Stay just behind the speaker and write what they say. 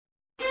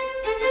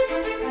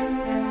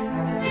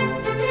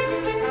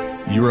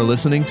You are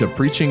listening to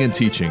Preaching and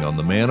Teaching on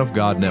the Man of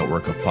God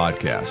network of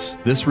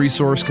podcasts. This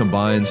resource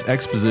combines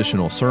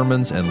expositional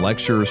sermons and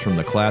lectures from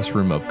the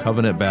classroom of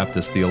Covenant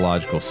Baptist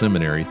Theological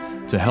Seminary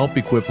to help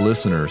equip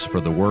listeners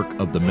for the work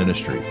of the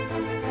ministry.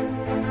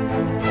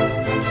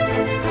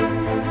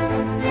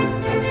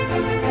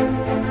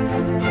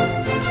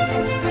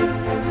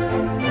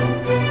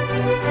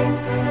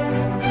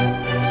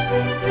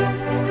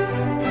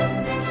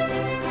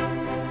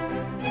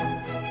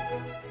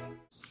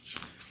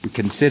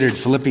 Considered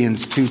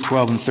Philippians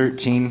 2:12 and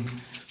 13,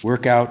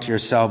 work out your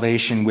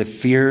salvation with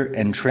fear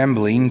and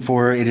trembling,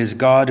 for it is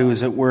God who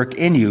is at work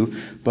in you,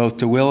 both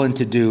to will and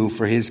to do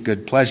for his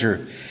good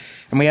pleasure.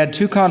 And we had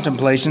two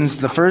contemplations.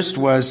 The first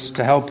was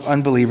to help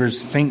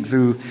unbelievers think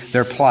through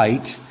their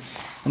plight.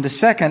 And the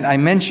second I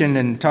mentioned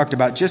and talked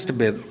about just a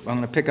bit. I'm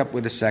going to pick up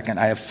with the second.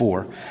 I have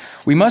four.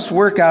 We must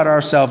work out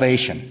our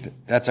salvation.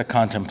 That's a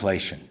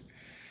contemplation.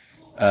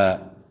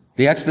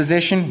 The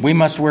exposition, we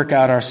must work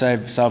out our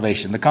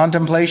salvation. The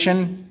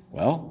contemplation,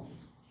 well,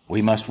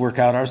 we must work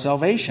out our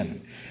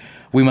salvation.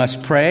 We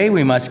must pray.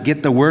 We must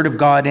get the Word of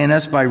God in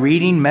us by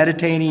reading,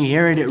 meditating,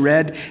 hearing it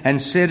read,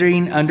 and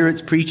sitting under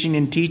its preaching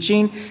and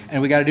teaching.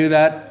 And we got to do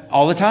that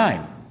all the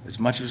time, as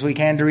much as we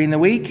can during the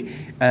week,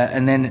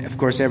 and then, of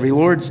course, every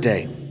Lord's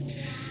Day.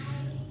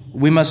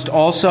 We must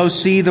also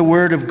see the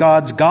Word of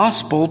God's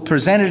gospel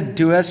presented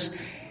to us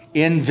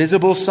in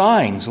visible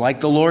signs, like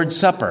the Lord's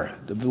Supper.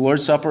 The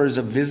Lord's Supper is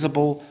a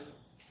visible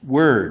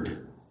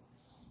word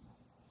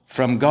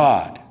from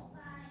God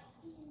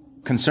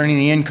concerning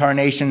the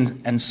incarnation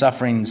and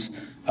sufferings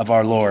of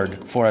our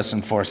Lord for us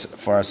and for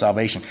our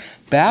salvation.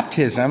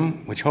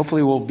 Baptism, which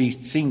hopefully we'll be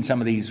seeing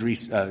some of these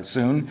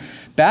soon,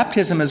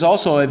 baptism is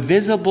also a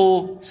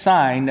visible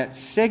sign that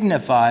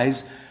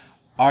signifies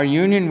our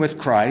union with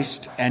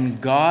Christ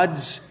and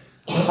God's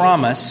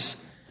promise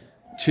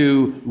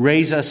to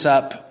raise us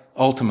up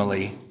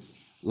ultimately,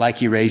 like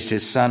he raised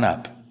his Son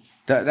up.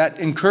 That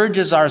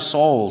encourages our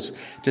souls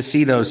to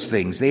see those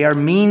things. They are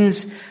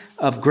means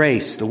of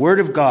grace, the Word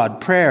of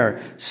God,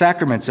 prayer,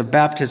 sacraments of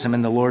baptism,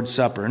 and the Lord's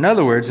Supper. In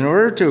other words, in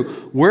order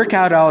to work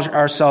out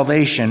our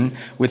salvation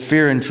with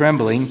fear and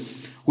trembling,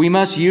 we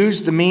must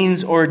use the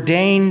means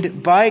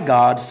ordained by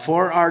God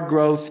for our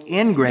growth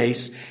in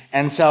grace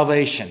and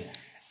salvation.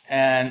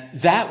 And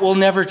that will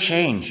never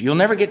change. You'll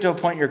never get to a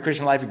point in your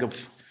Christian life you go,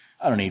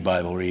 I don't need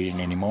Bible reading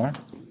anymore.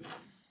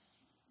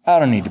 I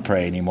don't need to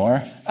pray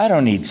anymore. I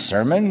don't need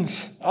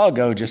sermons. I'll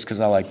go just because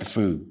I like the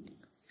food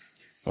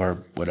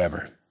or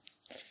whatever.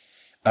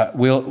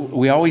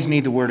 We always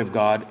need the Word of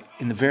God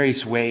in the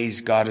various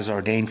ways God has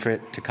ordained for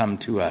it to come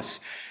to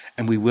us.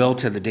 And we will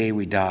to the day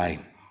we die.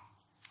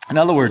 In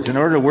other words, in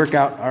order to work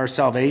out our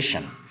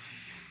salvation,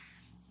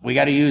 we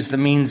got to use the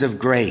means of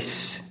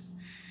grace.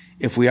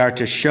 If we are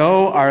to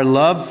show our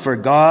love for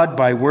God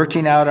by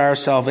working out our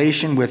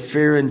salvation with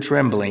fear and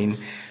trembling,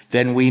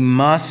 then we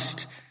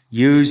must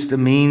use the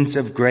means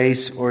of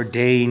grace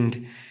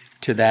ordained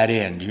to that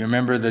end. You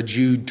remember the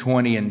Jude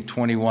 20 and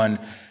 21,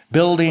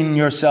 building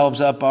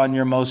yourselves up on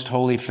your most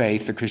holy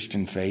faith, the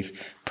Christian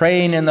faith,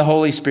 praying in the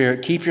Holy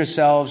Spirit, keep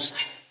yourselves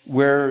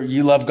where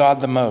you love God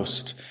the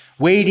most,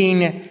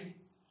 waiting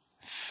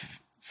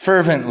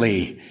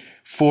fervently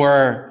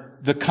for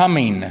the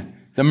coming,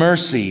 the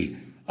mercy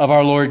of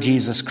our Lord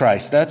Jesus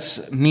Christ.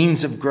 That's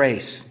means of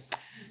grace.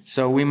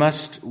 So we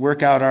must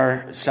work out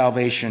our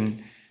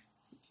salvation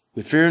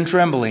with fear and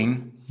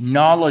trembling,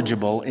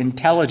 knowledgeable,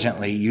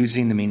 intelligently,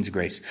 using the means of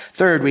grace.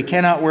 Third, we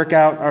cannot work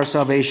out our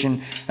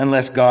salvation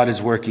unless God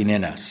is working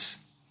in us.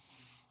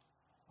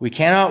 We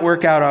cannot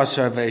work out our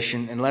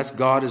salvation unless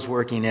God is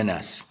working in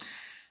us.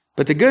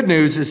 But the good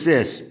news is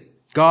this: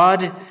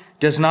 God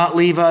does not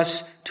leave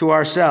us to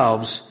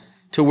ourselves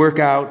to work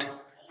out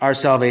our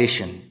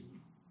salvation.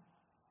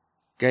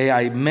 Okay,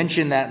 I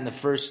mentioned that in the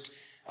first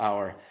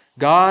hour.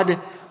 God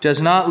does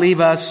not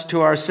leave us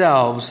to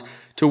ourselves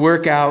to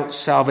work out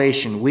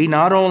salvation. We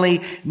not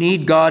only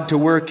need God to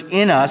work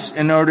in us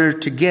in order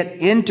to get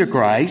into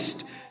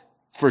Christ,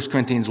 1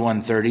 Corinthians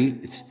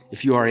 1:30,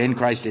 if you are in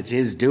Christ, it's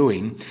his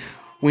doing.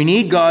 We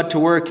need God to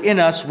work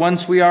in us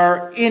once we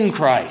are in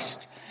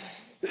Christ.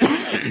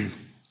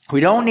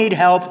 We don't need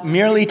help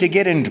merely to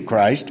get into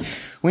Christ.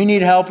 We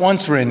need help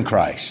once we're in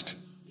Christ.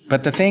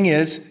 But the thing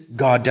is,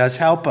 God does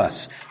help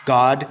us.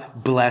 God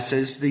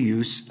blesses the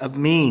use of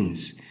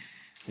means.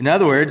 In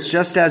other words,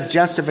 just as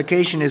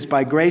justification is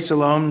by grace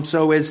alone,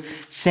 so is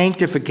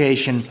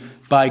sanctification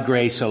by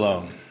grace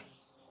alone.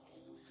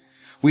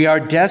 We are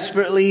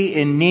desperately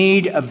in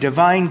need of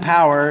divine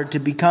power to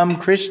become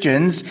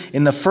Christians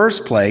in the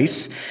first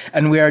place,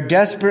 and we are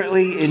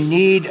desperately in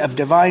need of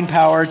divine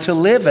power to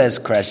live as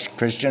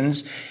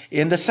Christians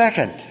in the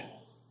second.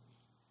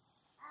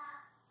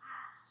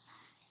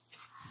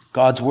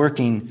 God's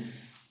working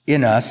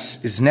in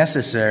us is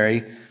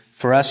necessary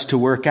for us to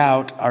work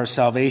out our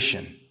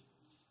salvation.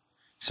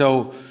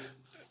 So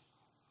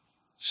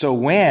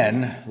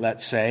when,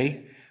 let's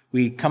say,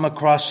 we come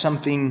across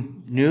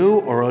something new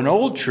or an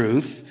old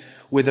truth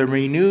with a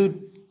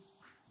renewed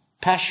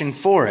passion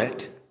for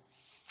it,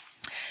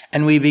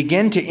 And we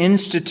begin to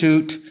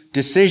institute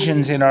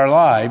decisions in our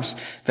lives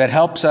that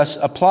helps us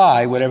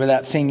apply whatever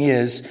that thing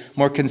is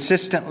more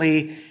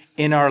consistently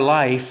in our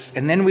life.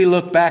 And then we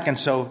look back and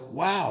so,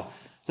 wow,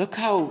 look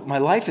how my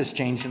life has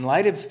changed in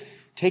light of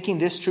taking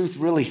this truth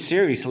really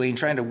seriously and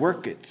trying to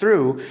work it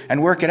through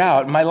and work it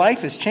out. My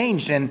life has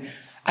changed, and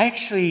I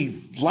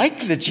actually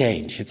like the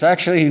change. It's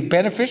actually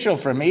beneficial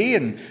for me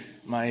and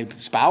my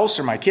spouse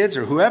or my kids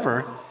or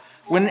whoever.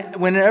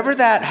 Whenever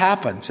that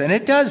happens, and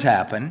it does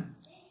happen,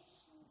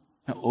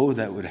 oh,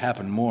 that would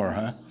happen more,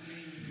 huh?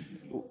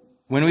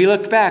 When we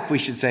look back, we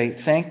should say,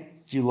 thank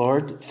you,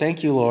 Lord.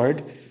 Thank you,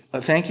 Lord.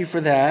 Thank you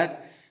for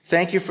that.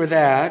 Thank you for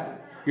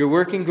that. You're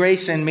working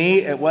grace in me.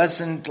 It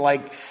wasn't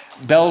like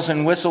bells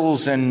and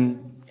whistles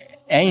and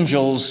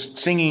angels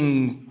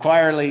singing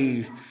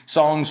choirly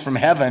songs from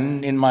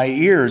heaven in my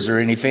ears or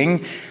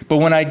anything. But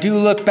when I do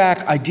look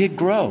back, I did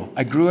grow.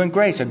 I grew in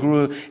grace. I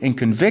grew in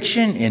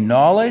conviction, in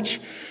knowledge,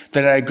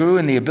 that I grew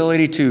in the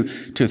ability to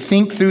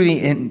think through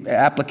the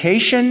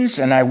applications,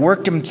 and I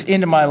worked them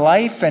into my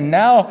life. And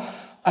now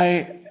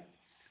I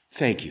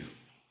thank you.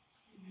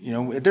 You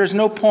know, there's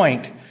no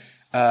point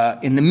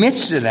in the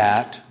midst of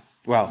that.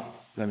 Well,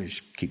 let me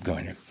just keep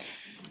going here.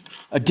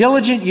 A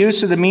diligent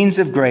use of the means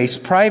of grace,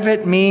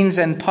 private means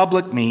and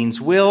public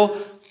means, will,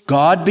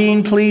 God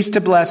being pleased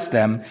to bless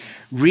them,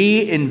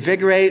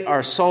 reinvigorate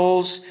our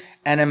souls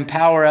and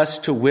empower us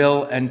to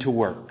will and to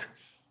work.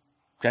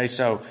 Okay,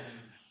 so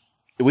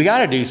we got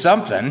to do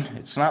something.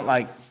 It's not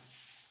like,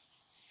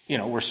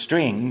 we're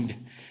stringed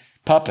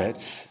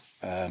puppets.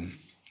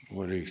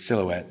 What are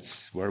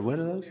silhouettes? What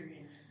are those?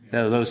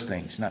 No, those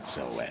things, not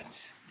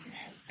silhouettes.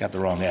 Got the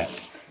wrong et.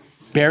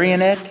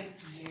 Marionette.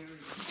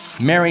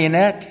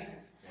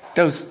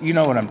 Those, you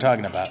know what I'm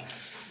talking about.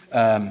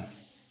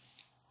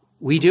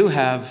 We do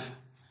have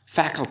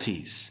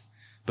faculties,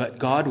 but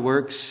God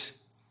works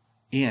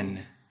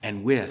in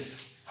and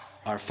with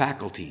our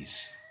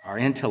faculties, our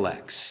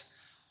intellects,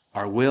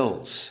 our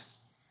wills,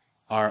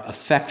 our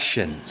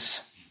affections,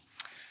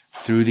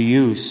 through the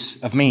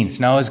use of means.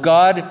 Now, is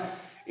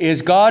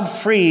God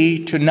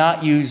free to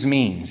not use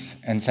means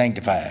and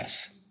sanctify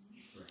us?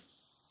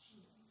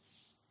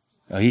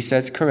 Well, he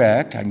says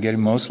correct. I can get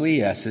mostly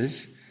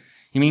yeses.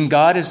 You mean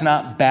God is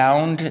not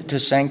bound to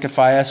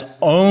sanctify us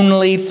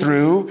only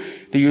through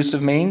the use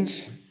of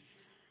means?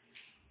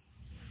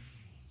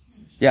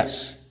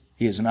 Yes,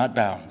 he is not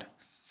bound.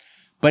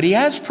 But he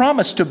has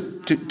promised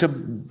to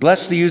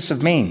bless the use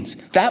of means.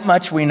 That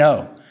much we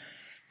know.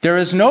 There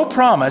is no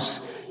promise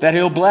that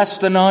he'll bless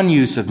the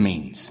non-use of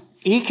means.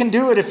 He can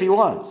do it if he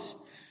wants.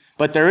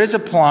 But there is a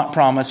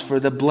promise for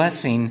the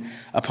blessing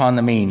upon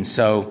the means.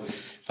 So,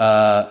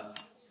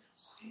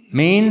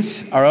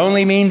 means are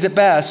only means at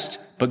best,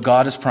 but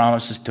God has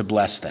promised to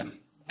bless them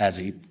as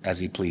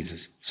he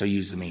pleases. So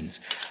use the means.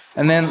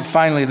 And then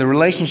finally, the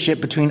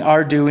relationship between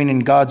our doing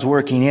and God's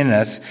working in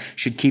us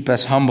should keep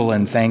us humble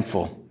and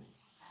thankful.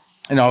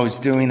 And always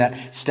doing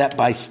that step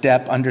by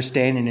step,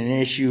 understanding an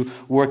issue,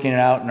 working it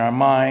out in our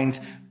minds,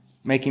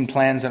 making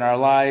plans in our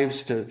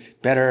lives to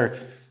better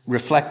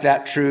reflect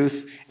that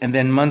truth. And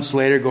then months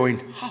later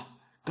going,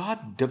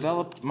 God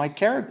developed my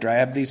character. I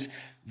have these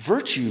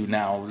virtue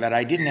now that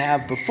I didn't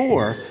have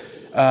before.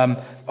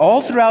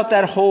 All throughout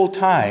that whole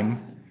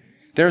time,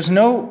 there's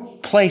no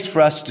place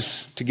for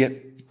us to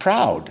get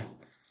proud.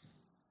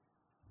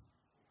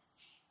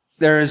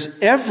 There is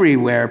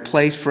everywhere a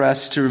place for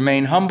us to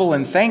remain humble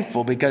and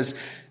thankful, because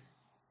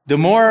the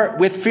more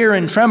with fear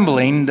and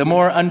trembling, the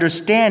more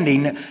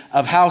understanding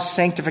of how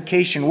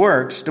sanctification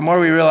works, the more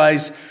we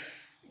realize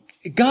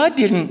if God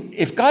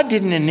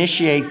didn't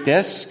initiate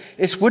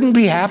this wouldn't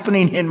be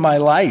happening in my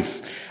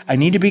life. I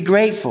need to be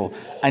grateful.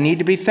 I need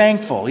to be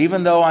thankful.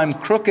 Even though I'm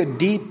crooked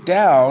deep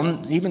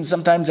down, even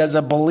sometimes as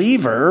a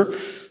believer,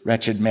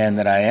 wretched man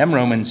that I am,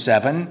 Romans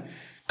 7,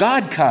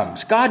 God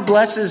comes. God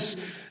blesses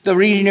the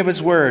reading of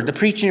his word, the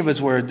preaching of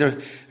his word,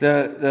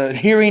 the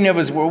hearing of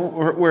his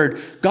word.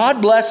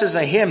 God blesses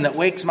a hymn that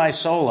wakes my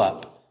soul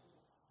up.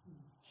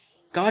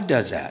 God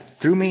does that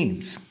through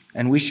means,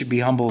 and we should be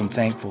humble and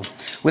thankful.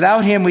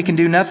 Without him, we can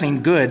do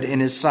nothing good in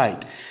his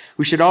sight.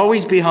 We should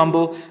always be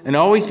humble and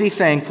always be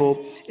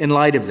thankful in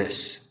light of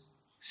this.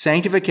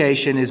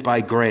 Sanctification is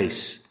by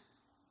grace.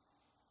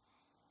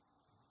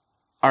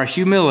 Our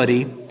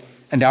humility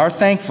and our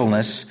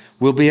thankfulness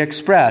will be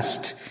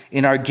expressed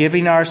in our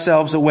giving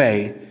ourselves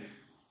away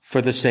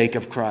for the sake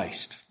of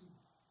Christ.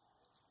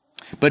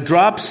 But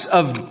drops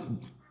of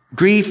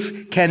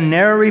grief can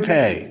ne'er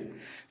repay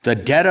the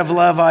debt of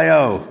love I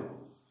owe.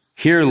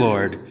 Here,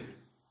 Lord,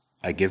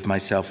 I give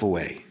myself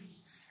away.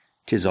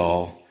 'Tis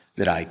all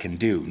that I can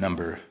do.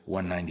 Number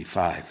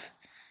 195.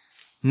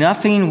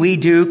 Nothing we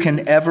do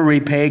can ever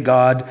repay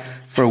God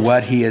for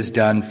what he has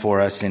done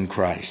for us in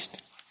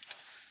Christ.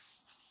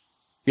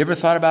 You ever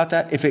thought about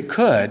that? If it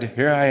could,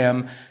 here I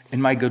am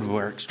in my good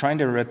works, trying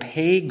to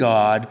repay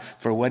God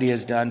for what he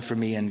has done for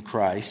me in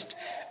Christ,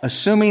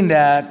 assuming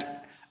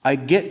that I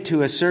get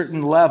to a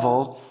certain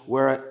level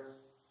where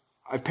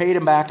I've paid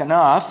him back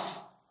enough,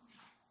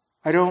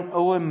 I don't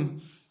owe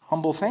him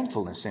humble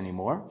thankfulness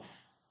anymore.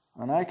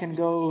 and I can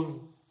go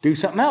do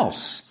something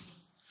else.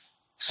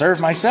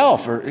 Serve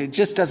myself, or it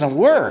just doesn't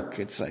work.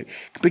 It's like,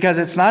 because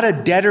it's not a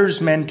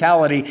debtor's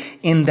mentality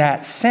in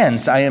that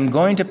sense. I am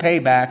going to pay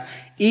back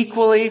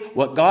equally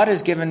what God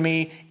has given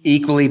me,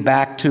 equally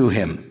back to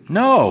him.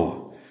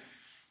 No.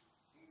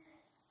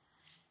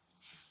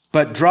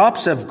 But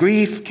drops of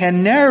grief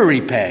can ne'er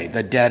repay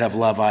the debt of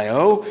love I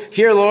owe.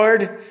 Here,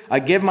 Lord, I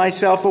give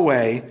myself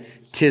away.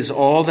 'Tis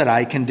all that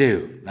I can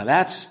do. Now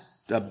that's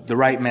the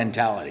right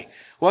mentality.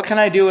 What can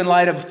I do in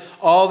light of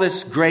all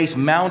this grace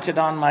mounted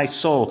on my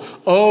soul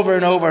over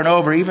and over and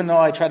over, even though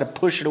I try to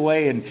push it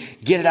away and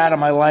get it out of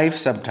my life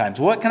sometimes?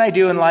 What can I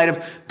do in light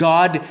of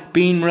God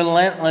being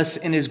relentless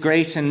in his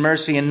grace and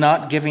mercy and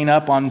not giving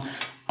up on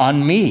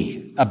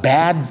me, a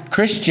bad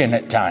Christian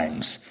at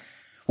times?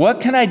 What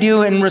can I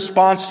do in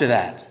response to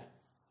that?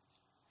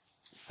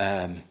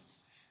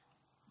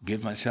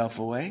 Give myself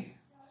away?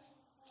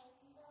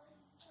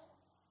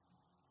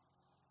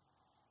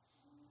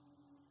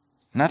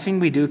 Nothing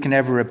we do can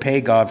ever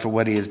repay God for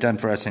what he has done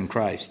for us in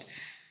Christ.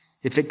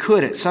 If it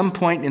could, at some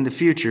point in the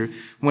future,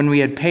 when we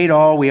had paid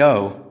all we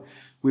owe,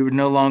 we would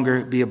no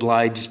longer be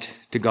obliged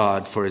to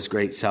God for his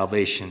great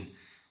salvation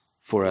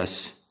for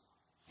us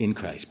in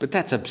Christ. But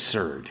that's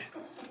absurd,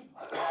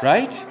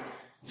 right?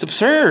 It's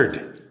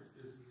absurd.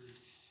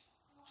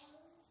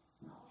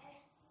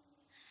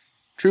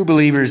 True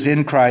believers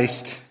in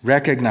Christ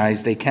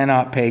recognize they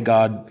cannot pay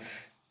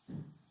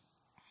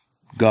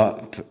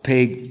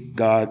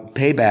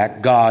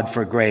back God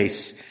for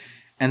grace,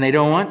 and they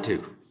don't want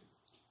to.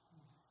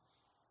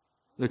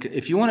 Look,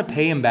 if you want to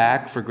pay him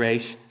back for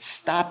grace,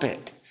 stop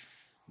it.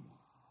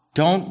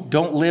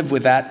 Don't live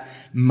with that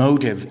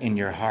motive in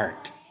your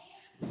heart.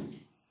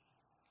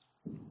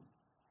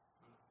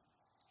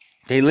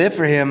 They live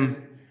for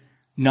him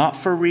not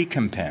for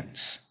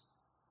recompense.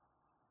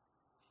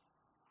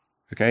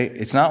 Okay?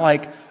 It's not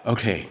like,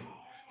 okay,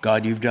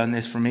 God, you've done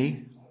this for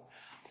me.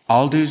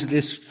 I'll do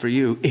this for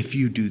you if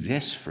you do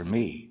this for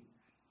me.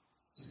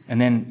 And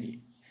then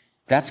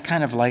that's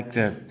kind of like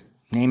the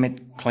name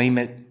it, claim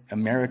it,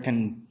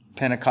 American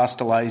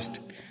Pentecostalized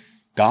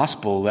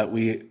gospel that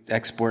we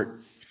export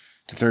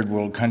to third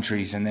world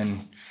countries, and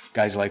then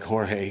guys like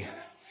Jorge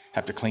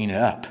have to clean it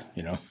up,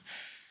 you know.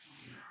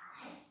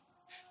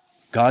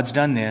 God's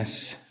done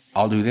this,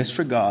 I'll do this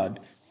for God,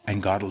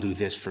 and God will do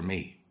this for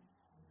me.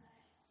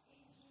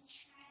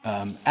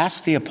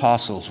 Ask the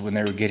apostles when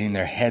they were getting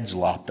their heads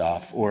lopped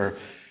off or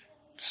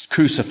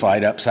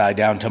crucified upside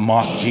down to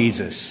mock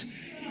Jesus.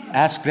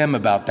 Ask them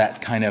about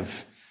that kind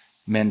of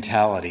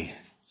mentality.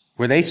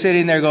 Were they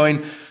sitting there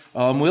going,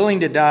 I'm willing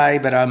to die,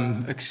 but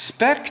I'm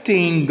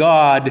expecting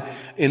God,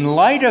 in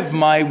light of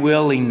my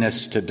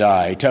willingness to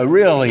die, to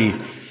really,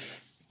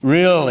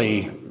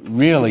 really,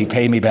 really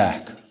pay me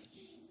back?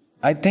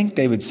 I think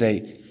they would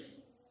say,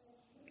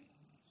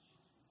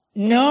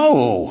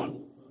 no.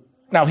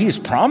 Now, he's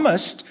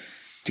promised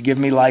to give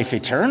me life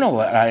eternal.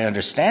 I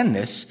understand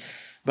this.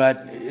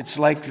 But it's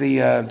like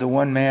the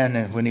one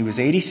man when he was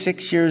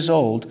 86 years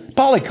old,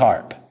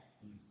 Polycarp.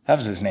 That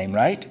was his name,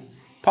 right?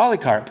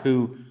 Polycarp,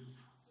 who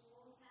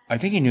I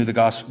think he knew the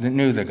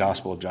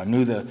Gospel of John,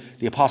 knew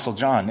the Apostle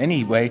John.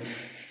 Anyway,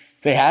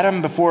 they had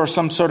him before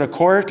some sort of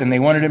court, and they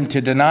wanted him to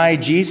deny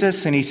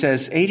Jesus. And he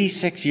says,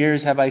 86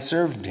 years have I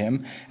served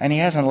him, and he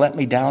hasn't let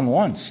me down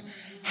once.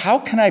 How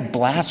can I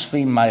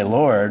blaspheme my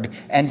Lord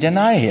and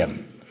deny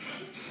him?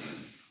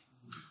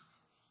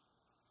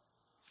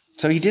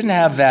 So he didn't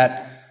have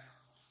that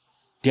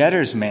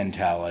debtor's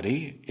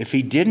mentality. If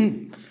he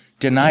didn't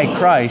deny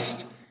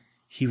Christ,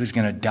 he was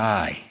going to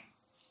die.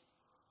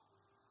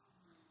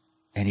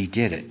 And he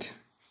did it.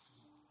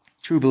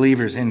 True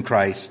believers in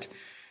Christ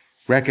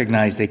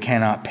recognize they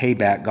cannot pay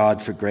back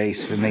God for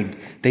grace, and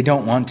they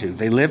don't want to.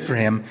 They live for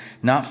him,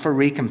 not for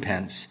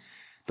recompense,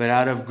 but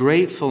out of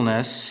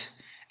gratefulness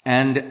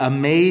and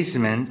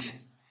amazement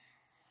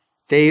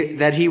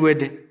that he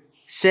would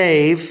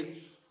save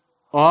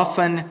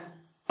often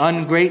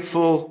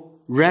ungrateful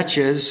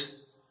wretches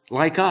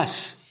like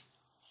us.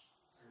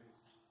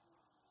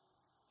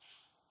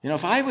 You know,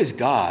 if I was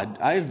God,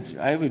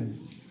 I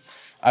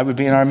would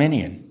be an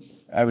Arminian.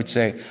 I would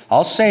say,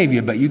 I'll save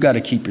you, but you got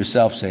to keep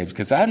yourself saved,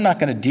 because I'm not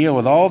going to deal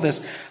with all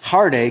this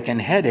heartache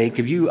and headache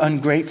of you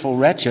ungrateful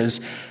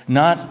wretches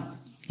not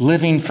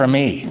living for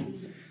me.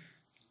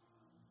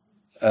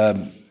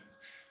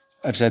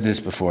 I've said this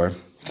before.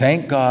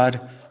 Thank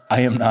God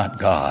I am not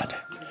God.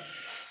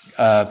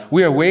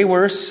 We are way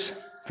worse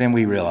than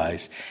we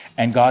realize.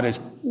 And God is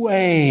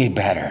way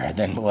better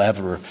than we'll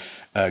ever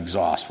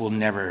exhaust. We'll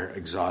never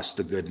exhaust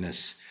the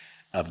goodness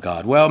of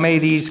God. Well, may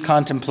these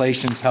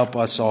contemplations help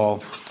us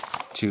all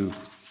to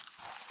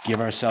give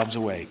ourselves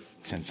away,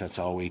 since that's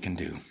all we can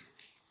do.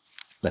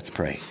 Let's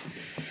pray.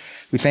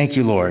 We thank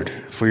you, Lord,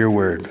 for your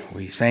word.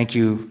 We thank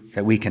you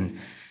that we can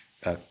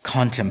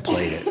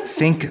contemplate it.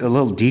 Think a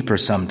little deeper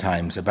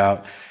sometimes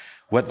about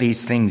what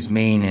these things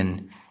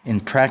mean in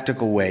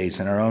practical ways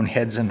in our own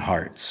heads and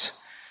hearts.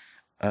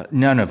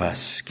 None of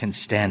us can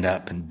stand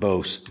up and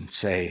boast and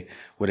say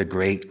what a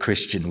great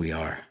Christian we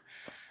are.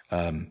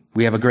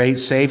 We have a great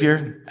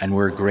Savior, and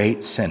we're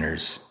great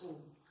sinners.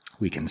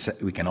 We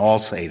can all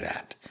say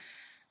that.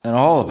 And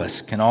all of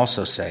us can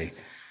also say,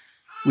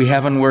 we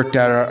haven't worked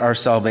out our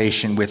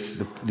salvation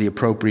with the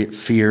appropriate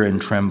fear and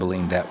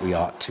trembling that we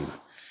ought to.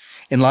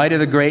 In light of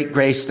the great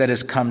grace that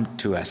has come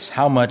to us,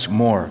 how much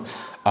more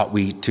ought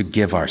we to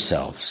give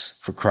ourselves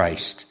for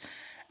Christ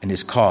and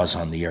his cause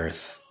on the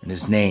earth, and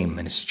his name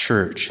and his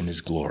church and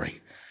his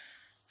glory.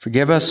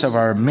 Forgive us of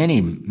our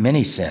many,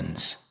 many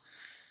sins,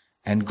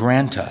 and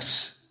grant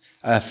us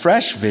a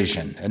fresh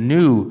vision, a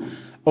new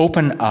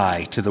open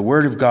eye to the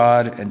Word of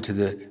God and to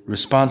the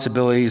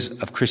responsibilities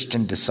of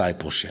Christian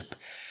discipleship,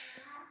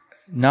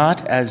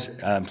 not as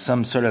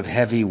some sort of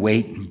heavy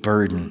weight and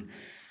burden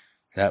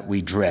that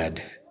we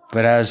dread,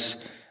 but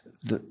as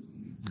the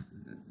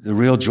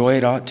real joy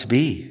it ought to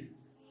be.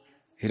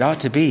 It ought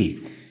to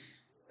be,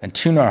 and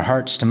tune our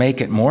hearts to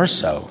make it more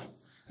so,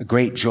 a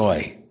great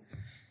joy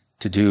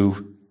to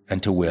do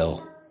and to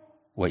will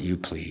what you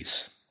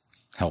please.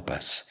 Help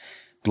us.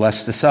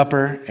 Bless the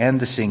supper and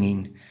the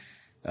singing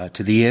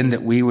to the end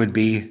that we would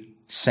be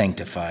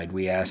sanctified.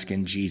 We ask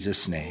in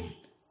Jesus' name.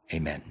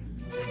 Amen.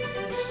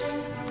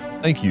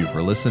 Thank you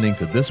for listening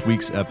to this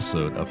week's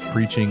episode of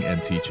Preaching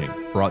and Teaching,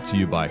 brought to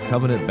you by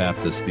Covenant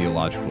Baptist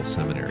Theological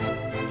Seminary.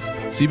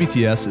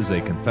 CBTS is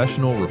a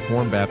confessional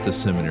Reformed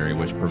Baptist seminary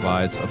which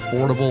provides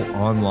affordable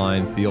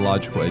online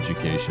theological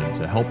education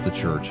to help the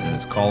church in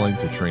its calling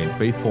to train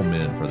faithful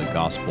men for the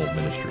gospel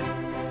ministry.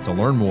 To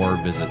learn more,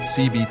 visit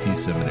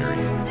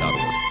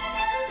cbtseminary.org.